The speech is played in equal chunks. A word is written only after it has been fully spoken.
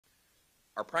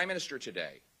Our Prime Minister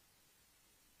today,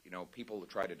 you know, people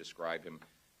try to describe him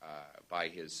by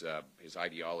his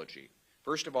ideology.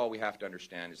 First of all, we have to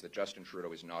understand is that Justin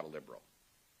Trudeau is not a Liberal.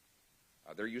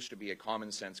 There used to be a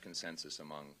common sense consensus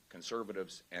among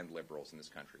Conservatives and Liberals in this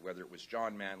country, whether it was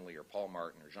John Manley or Paul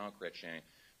Martin or Jean Chretien,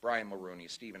 Brian Mulroney,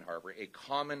 Steven Harper, a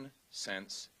common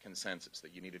sense consensus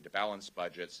that you needed to balance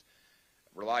budgets,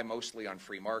 rely mostly on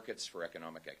free markets for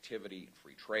economic activity,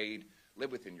 free trade,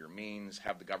 live within your means,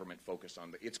 have the government focus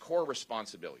on its core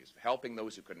responsibilities, helping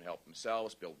those who couldn't help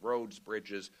themselves, build roads,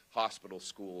 bridges, hospitals,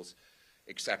 schools,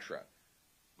 etc.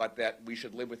 But that we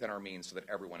should live within our means so that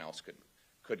everyone else could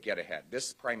get ahead.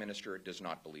 This Prime Minister does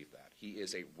not believe that. He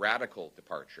is a radical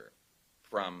departure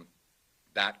from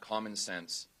that common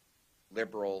sense,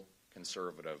 liberal,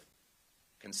 conservative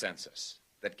consensus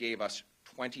that gave us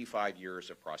 25 years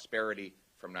of prosperity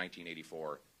from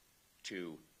 1984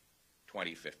 to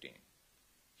 2015.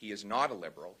 He is not a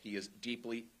liberal. He is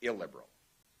deeply illiberal.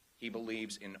 He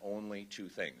believes in only two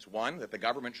things. One, that the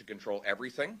government should control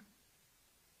everything,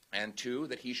 and two,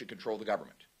 that he should control the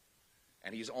government.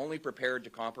 And he's only prepared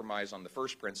to compromise on the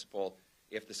first principle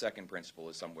if the second principle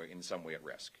is in some way at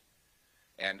risk.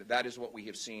 And that is what we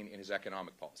have seen in his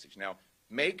economic policies. Now,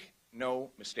 make no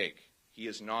mistake, he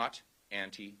is not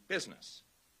anti-business.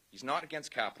 He's not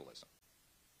against capitalism.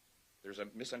 There's a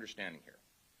misunderstanding here.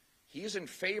 He is in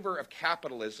favor of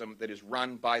capitalism that is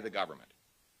run by the government.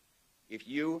 If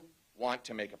you want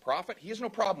to make a profit, he has no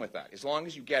problem with that, as long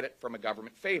as you get it from a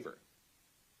government favor.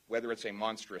 Whether it's a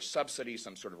monstrous subsidy,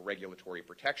 some sort of regulatory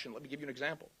protection. Let me give you an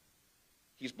example.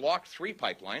 He's blocked 3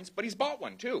 pipelines, but he's bought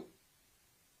one too.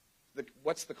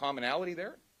 What's the commonality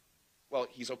there? Well,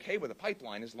 he's okay with a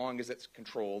pipeline as long as it's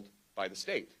controlled by the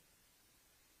state.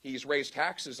 He's raised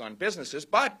taxes on businesses,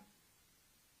 but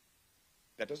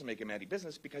that doesn't make him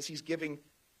anti-business because he's giving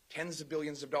tens of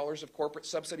billions of dollars of corporate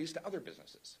subsidies to other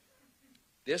businesses.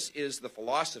 This is the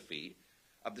philosophy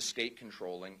of the state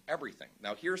controlling everything.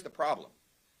 Now, here's the problem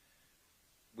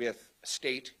with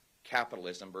state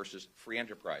capitalism versus free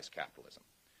enterprise capitalism.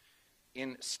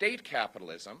 In state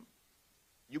capitalism,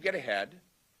 you get ahead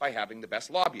by having the best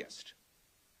lobbyist.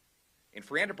 In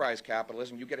free enterprise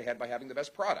capitalism, you get ahead by having the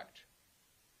best product.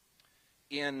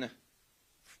 In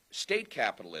state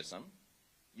capitalism,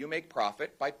 you make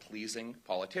profit by pleasing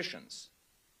politicians.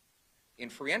 In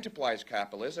free enterprise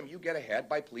capitalism, you get ahead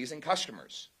by pleasing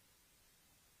customers.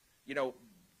 You know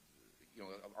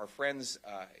our friends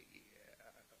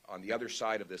on the other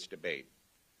side of this debate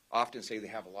often say they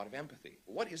have a lot of empathy.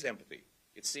 Well, what is empathy?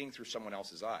 It's seeing through someone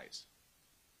else's eyes.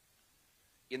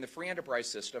 In the free enterprise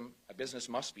system, a business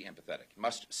must be empathetic. It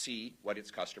must see what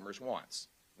its customers want.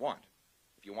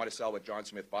 If you want to sell what John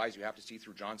Smith buys, you have to see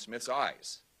through John Smith's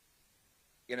eyes.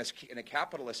 In a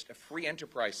capitalist, a free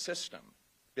enterprise system,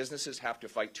 businesses have to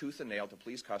fight tooth and nail to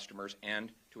please customers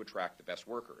and to attract the best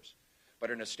workers.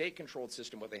 But in a state-controlled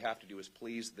system, what they have to do is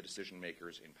please the decision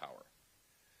makers in power.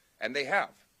 And they have.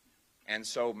 And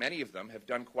so many of them have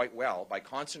done quite well by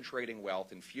concentrating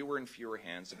wealth in fewer and fewer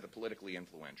hands of the politically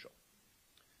influential.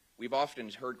 We've often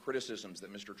heard criticisms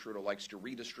that Mr. Trudeau likes to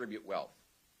redistribute wealth.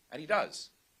 And he does.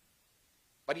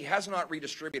 But he has not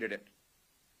redistributed it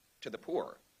to the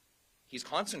poor. He's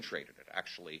concentrated it,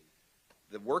 actually.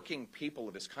 The working people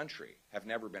of this country have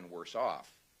never been worse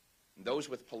off. And those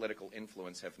with political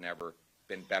influence have never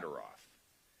been better off.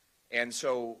 And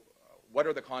so what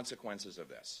are the consequences of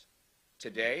this?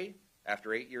 Today,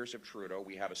 after 8 years of Trudeau,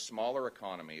 we have a smaller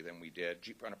economy than we did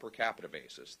on a per capita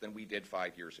basis than we did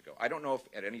 5 years ago. I don't know if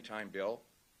at any time, Bill,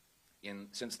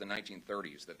 since the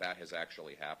 1930s that has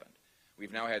actually happened.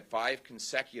 We've now had 5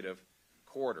 consecutive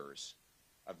quarters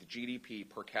of the GDP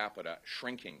per capita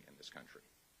shrinking in this country.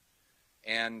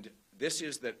 And this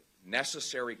is the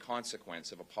necessary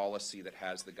consequence of a policy that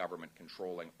has the government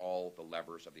controlling all the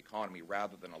levers of the economy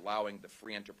rather than allowing the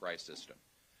free enterprise system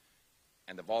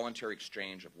and the voluntary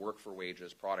exchange of work for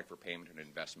wages, product for payment, and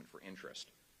investment for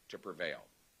interest to prevail.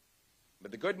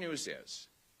 But the good news is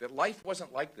that life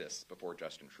wasn't like this before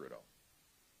Justin Trudeau,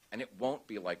 and it won't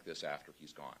be like this after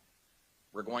he's gone.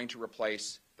 We're going to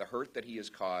replace the hurt that he has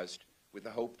caused with the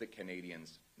hope that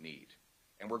Canadians need.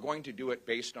 And we're going to do it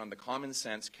based on the common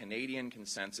sense Canadian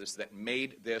consensus that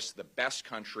made this the best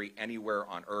country anywhere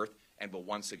on earth and will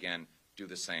once again do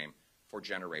the same for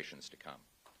generations to come.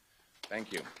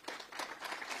 Thank you.